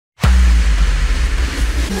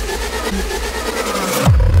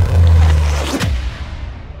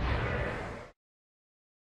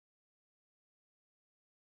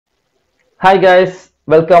Hi guys,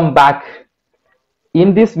 welcome back.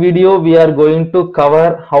 In this video, we are going to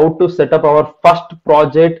cover how to set up our first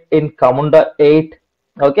project in Camunda 8,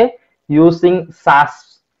 okay, using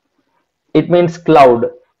SaaS. It means cloud.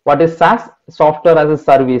 What is SaaS? Software as a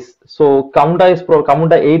service. So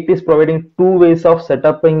Camunda 8 is providing two ways of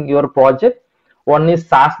setting your project. One is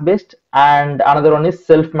SaaS based and another one is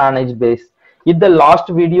self-managed based. In the last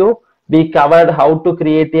video, we covered how to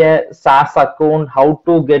create a SaaS account, how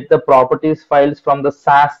to get the properties files from the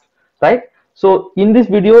SaaS, right? So in this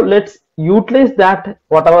video, let's utilize that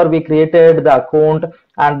whatever we created the account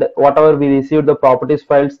and whatever we received the properties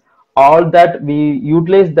files, all that we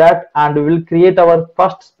utilize that, and we will create our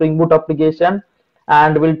first Spring Boot application,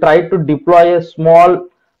 and we'll try to deploy a small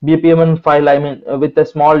BPMN file. I mean, with a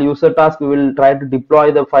small user task, we will try to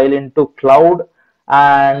deploy the file into cloud,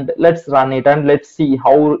 and let's run it and let's see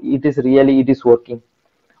how it is working.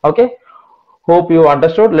 Okay, hope you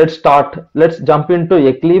understood. Let's start. Let's jump into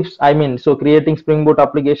Eclipse. I mean, so creating Spring Boot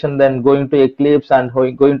application, then going to Eclipse and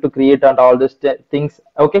going to create and all these things.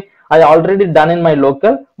 Okay, I already done in my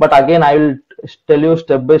local, but again I will tell you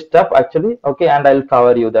step by step actually. Okay, and I'll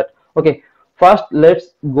cover you that. Okay, first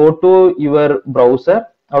let's go to your browser.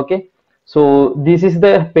 Okay, so this is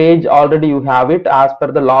the page. Already you have it as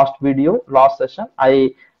per the last video, last session.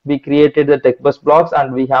 We created the TechBus blocks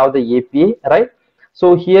and we have the API, right?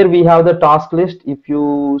 So here we have the task list. If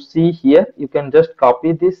you see here, you can just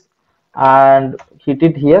copy this and hit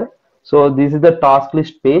it here. So this is the task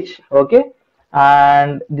list page, okay,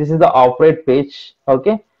 and this is the operate page,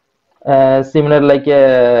 okay, similar like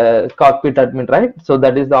a cockpit admin, right? So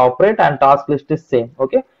that is the operate, and task list is same,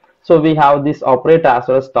 okay. So we have this operate as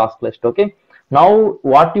well as task list, okay. Now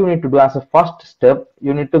what you need to do as a first step,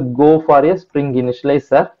 you need to go for a Spring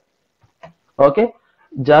initializer, okay.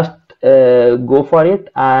 Just go for it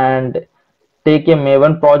and take a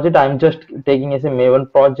Maven project. I'm just taking as a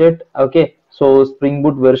Maven project, okay. So Spring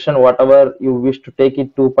Boot version, whatever you wish to take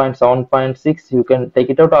it, 2.7.6, you can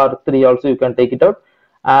take it out, or 3 also you can take it out.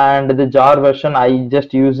 And the jar version, I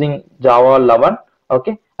just using Java 11,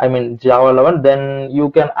 okay, I mean Java 11. Then you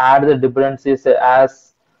can add the dependencies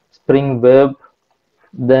as Spring Web,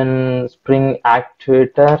 then Spring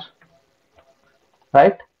Actuator,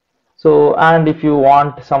 right? So, and if you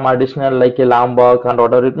want some additional like a Lambda and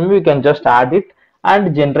whatever it may be, you can just add it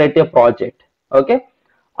and generate a project, okay.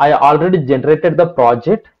 I already generated the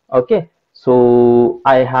project, okay. So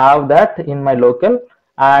I have that in my local,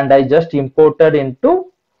 and I just imported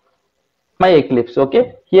into my Eclipse,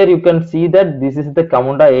 okay. Here you can see that this is the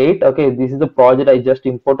Camunda 8, okay. This is the project I just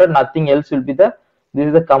imported, nothing else will be there. This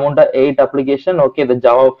is the Camunda 8 application, okay, the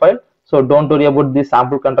Java file. So don't worry about this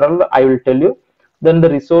sample controller, I will tell you. Then the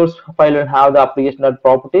resource file will have the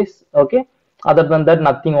application.properties, okay. Other than that,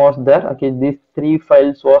 nothing was there, okay. These three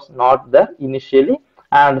files was not there initially,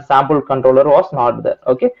 and sample controller was not there,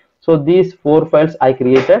 okay. So these four files I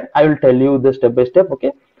created. I will tell you the step by step,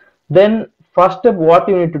 okay. Then first step, what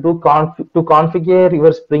you need to do to configure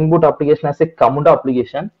your Spring Boot application as a Camunda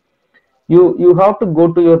application, you have to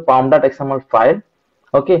go to your pom.xml file,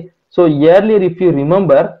 okay. So earlier, if you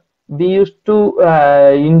remember, we used to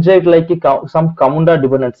inject like some Camunda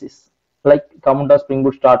dependencies, like Camunda Spring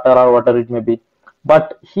Boot starter or whatever it may be.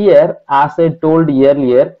 But here, as I told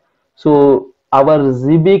earlier, so our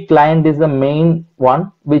ZB client is the main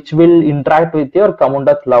one which will interact with your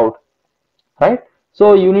Camunda cloud, right?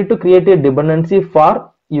 So you need to create a dependency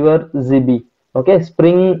for your ZB, okay,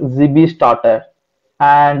 Spring ZB starter,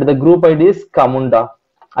 and the group ID is Camunda,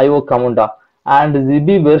 IO Camunda, and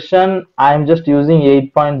ZB version I am just using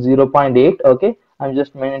 8.0.8, okay. I'm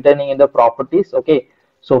just maintaining in the properties, okay.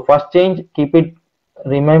 So first change, keep it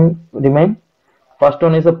remain. First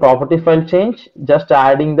one is a property file change, just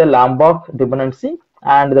adding the Lambda dependency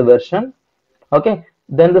and the version, okay.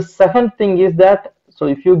 Then the second thing is that, so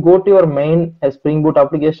if you go to your main Spring Boot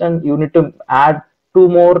application, you need to add two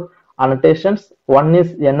more annotations. One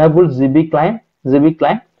is enable ZB client,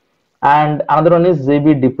 and another one is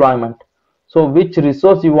ZB deployment. So which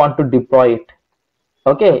resource you want to deploy it,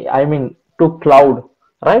 okay, I mean to cloud,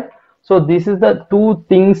 right? So this is the two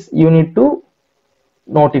things you need to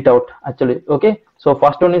note it out actually, okay. So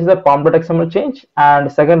first one is the pom.xml change,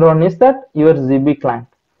 and second one is that your ZB client,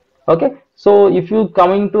 okay. So if you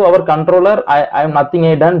coming to our controller, I am nothing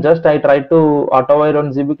I done, just I try to auto-wire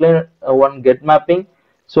on ZB client, one get mapping.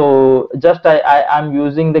 So just I'm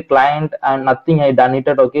using the client and nothing I done it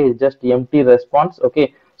at, okay, just empty response,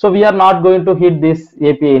 okay. So we are not going to hit this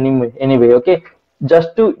API anyway, okay.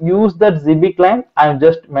 Just to use that ZB client, I'm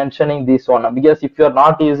just mentioning this one, because if you are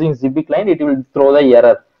not using ZB client, it will throw the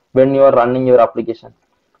error when you are running your application.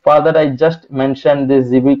 For that, I just mentioned this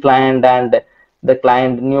ZB client and the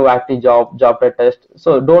client new active job test.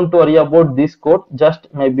 So don't worry about this code. Just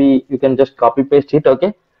maybe you can just copy paste it.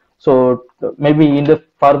 Okay. So maybe in the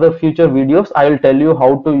further future videos, I will tell you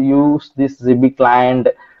how to use this ZB client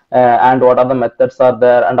and what are the methods are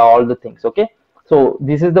there and all the things. Okay. So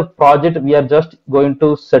this is the project. We are just going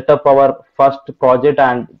to set up our first project,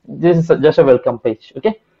 and this is just a welcome page.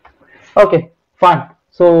 Okay. Okay, fine.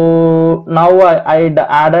 So now I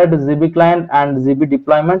added ZB client and ZB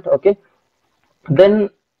deployment. Okay. Then,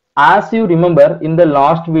 as you remember in the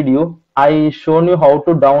last video, I shown you how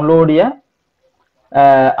to download a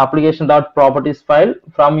application.properties file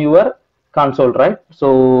from your console, right?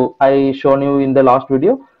 So I shown you in the last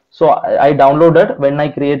video. So I downloaded when I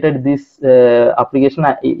created this application.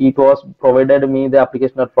 It was provided me the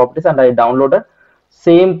application.properties, and I downloaded.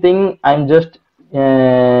 Same thing I'm just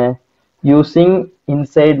using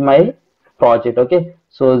inside my project. Okay,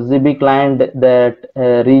 so ZB client, that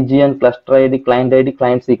region, cluster ID,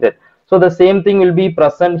 client secret. So the same thing will be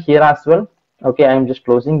present here as well. Okay, I'm just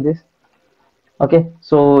closing this. Okay,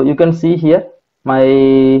 so you can see here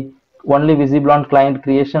my only visible on client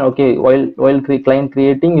creation. Okay, while client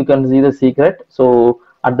creating, you can see the secret. So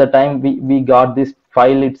at the time we got this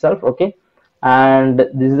file itself. Okay, and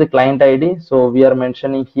this is the client ID, so we are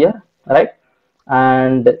mentioning here, right?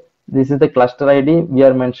 And this is the cluster ID we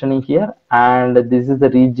are mentioning here, and this is the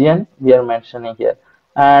region we are mentioning here.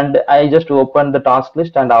 And I just open the task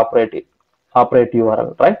list and operate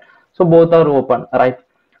URL, right? So both are open, right?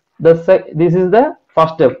 This is the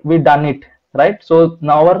first step. We done it, right? So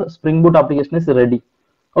now our Spring Boot application is ready.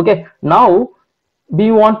 Okay, now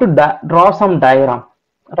we want to draw some diagram,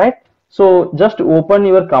 right? So just open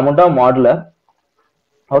your Camunda modeler.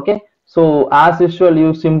 Okay, so as usual,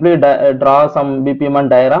 you simply draw some BPMN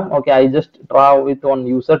diagram. Okay, I just draw with one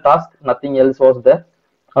user task, nothing else was there.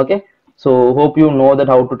 Okay, so hope you know that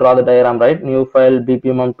how to draw the diagram, right? New file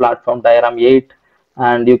BPMN platform diagram 8,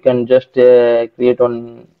 and you can just create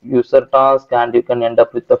one user task, and you can end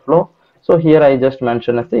up with the flow. So here I just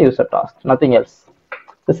mention as the user task, nothing else.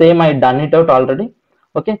 The same I done it out already.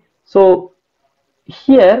 Okay, so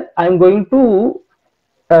here I'm going to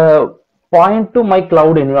point to my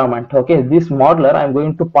cloud environment. Okay, this modeler I'm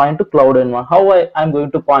going to point to cloud environment. How I'm going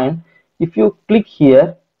to point? If you click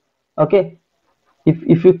here, okay,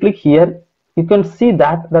 if you click here, you can see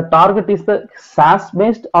that the target is the SaaS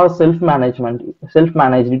based or self-managed.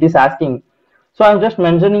 It is asking. So I'm just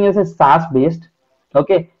mentioning as a SaaS based.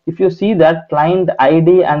 Okay, if you see that client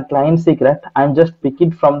ID and client secret, I'm just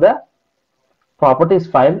picking from the properties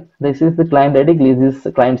file. This is the client ID, this is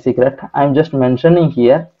the client secret. I'm just mentioning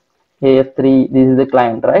here AF3, this is the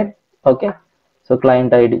client, right? Okay, so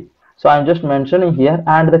client ID. So I'm just mentioning here,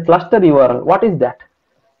 and the cluster URL, what is that?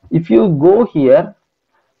 If you go here,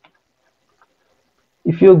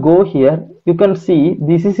 you can see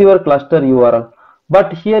this is your cluster URL,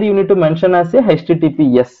 but here you need to mention as a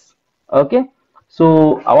HTTPS. Okay,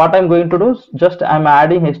 so what I'm going to do is just I'm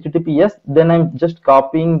adding HTTPS, then I'm just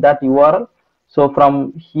copying that URL. So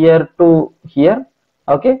from here to here,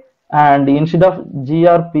 okay, and instead of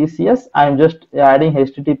gRPCS, I'm just adding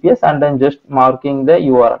HTTPS, and I'm just marking the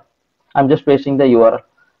URL. I'm just pasting the URL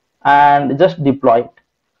and just deploy it.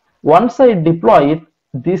 Once I deploy it,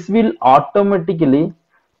 this will automatically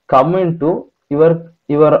come into your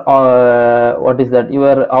what is that,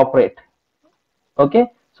 your operate.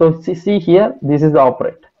 Okay, so see here, this is the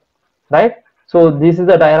operate, right? So this is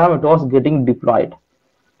the diagram, it was getting deployed.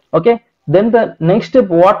 Okay, then the next step,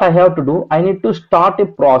 what I have to do, I need to start a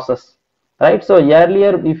process, right? So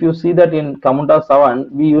earlier, if you see that in Camunda 7,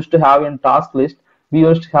 we used to have in task list, we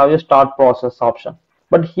used to have a start process option,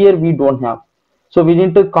 but here we don't have. So we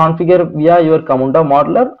need to configure via your Camunda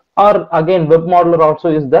modeler, or again web modeler also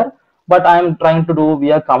is there, but I'm trying to do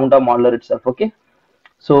via Camunda modeler itself. Okay,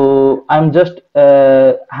 so I'm just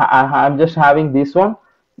having this one,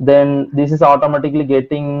 then this is automatically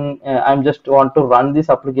getting I'm just want to run this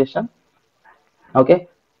application. Okay,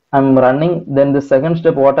 I'm running. Then the second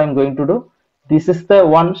step, what I'm going to do, this is the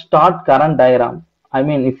one start current diagram. I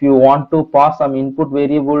mean, if you want to pass some input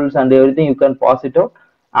variables and everything, you can pass it out.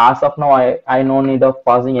 As of now, I no need of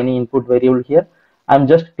passing any input variable here. I'm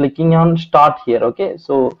just clicking on start here. Okay,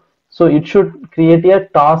 so it should create a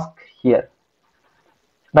task here,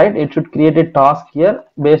 right? It should create a task here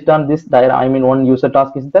based on this diagram. I mean, one user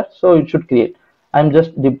task is there, so it should create. I'm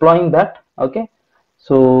just deploying that. Okay,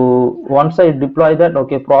 so once I deploy that,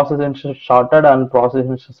 okay, process instance started and process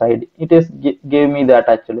instance ID, it is gave me that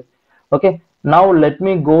actually. Okay, now let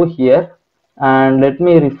me go here and let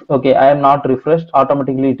me okay, I am not refreshed,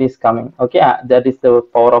 automatically it is coming. Okay, that is the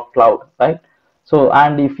power of cloud, right? So,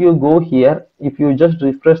 and if you go here, if you just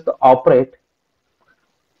refresh the operate,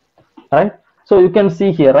 right? So you can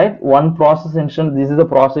see here, right? One process instance, this is the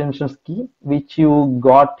process instance key which you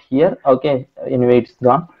got here. Okay, anyway, it's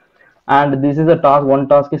gone. And this is a task, one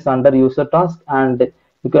task is under user task, and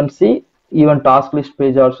you can see even task list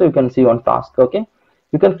page also, you can see one task. Okay,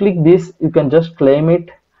 you can click this, you can just claim it.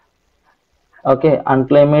 Okay,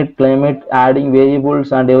 unclaim it, claim it, adding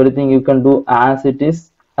variables and everything you can do as it is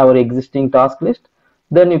our existing task list.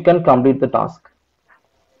 Then you can complete the task.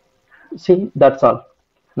 See, that's all.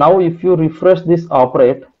 Now if you refresh this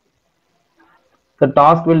operate, the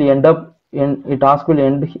task will end up in a task will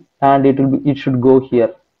end, and it will be, it should go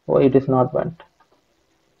here. Oh, it is not went.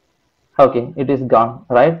 Okay, it is gone,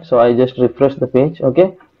 right? So I just refresh the page.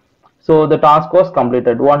 Okay, so the task was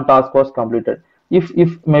completed, one task was completed. If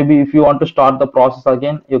maybe if you want to start the process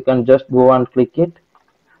again, you can just go and click it,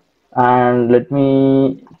 and let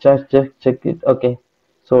me just check it. Okay,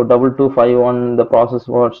 so 2251, the process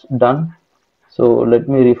was done. So let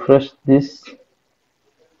me refresh this.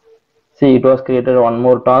 See, it was created one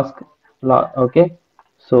more task. Okay,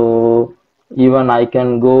 so even I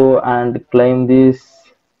can go and claim this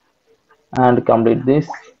and complete this.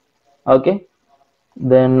 Okay,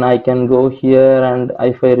 then I can go here, and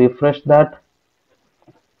if I refresh that,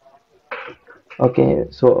 okay,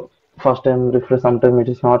 so first time refresh, sometime it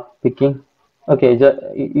is not picking. Okay,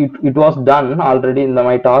 it was done already.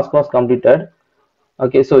 My task was completed.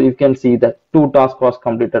 Okay, so you can see that two tasks was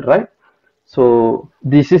completed, right? So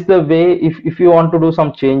this is the way. If you want to do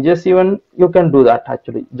some changes, even you can do that.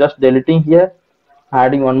 Actually, just deleting here,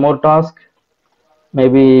 adding one more task.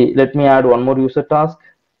 Maybe let me add one more user task,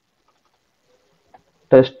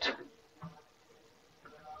 test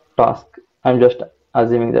task. I'm just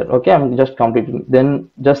assuming that. Okay, I'm just completing, then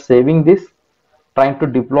just saving this, trying to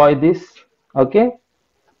deploy this. Okay,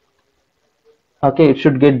 okay, it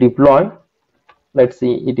should get deployed. Let's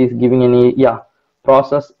see, it is giving any, yeah,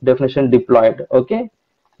 process definition deployed. Okay,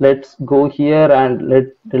 let's go here and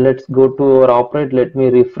let's go to our operate. Let me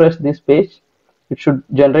refresh this page. It should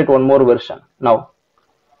generate one more version now.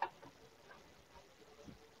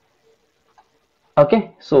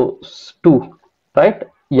 Okay, so 2, right?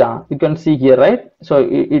 Yeah, you can see here, right? So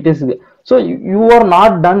it is, so you are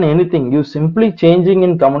not done anything, you simply changing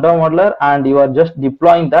in Camunda modeler, and you are just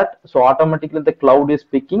deploying that. So automatically the cloud is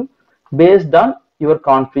picking based on your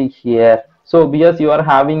config here. So because you are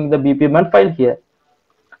having the bpmn file here,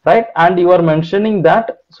 right, and you are mentioning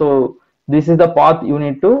that, so this is the path you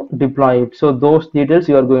need to deploy it. So those details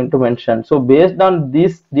you are going to mention. So based on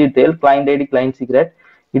this detail, client id, client secret,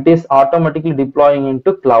 it is automatically deploying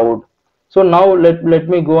into cloud. So now let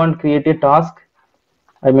me go and create a task.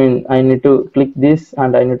 I mean, I need to click this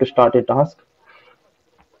and I need to start a task.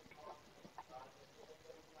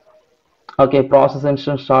 Okay, process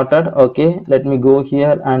instance started. Okay, let me go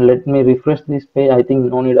here and let me refresh this page. I think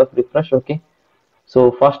no need of refresh. Okay,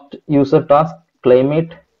 so first user task, claim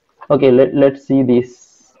it. Okay, let's see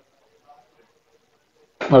this.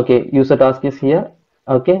 Okay, user task is here.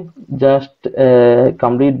 Okay, just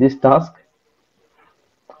complete this task.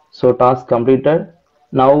 So task completed.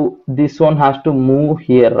 Now this one has to move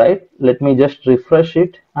here, right? Let me just refresh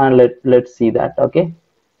it and let's see that. Okay,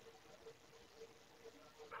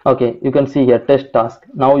 okay, you can see here test task.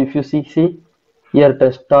 Now if you see here,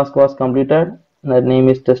 test task was completed, the name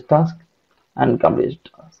is test task, and completed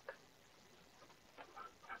task.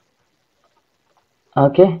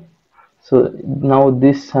 Okay, so now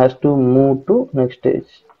this has to move to next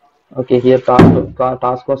stage. Okay, here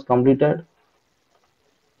task was completed.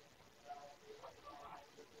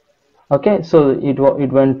 Okay, so it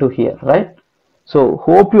went to here, right? So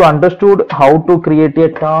hope you understood how to create a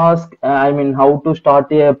task, I mean how to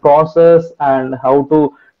start a process and how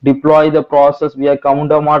to deploy the process via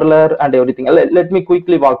Camunda modeler and everything. Let me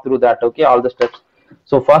quickly walk through that. Okay, all the steps.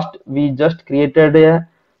 So first we just created a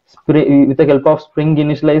spring, with the help of Spring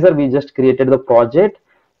Initializer, we just created the project.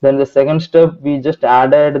 Then the second step, we just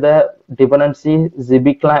added the dependency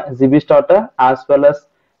ZB starter, as well as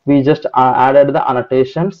we just added the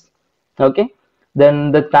annotations. Okay,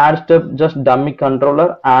 then the third step, just dummy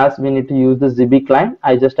controller, as we need to use the ZB client,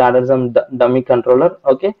 I just added some dummy controller.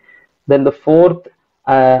 Okay, then the fourth,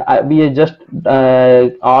 we just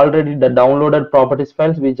already the downloaded properties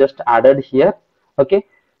files we just added here. Okay,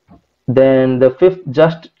 then the fifth,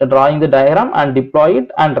 just drawing the diagram and deploy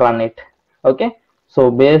it and run it. Okay,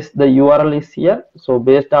 so the URL is here, so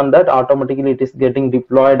based on that automatically it is getting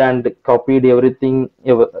deployed and copied, everything,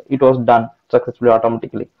 it was done successfully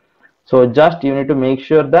automatically. So just you need to make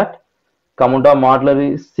sure that Camunda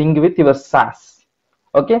modeler is synced with your SaaS.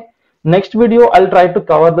 Okay, Next video, I'll try to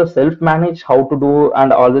cover the self-manage, how to do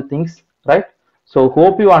and all the things, right? So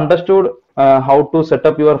hope you understood how to set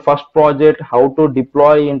up your first project, how to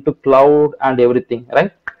deploy into cloud and everything,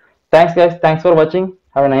 right? Thanks guys. Thanks for watching.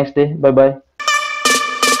 Have a nice day. Bye bye.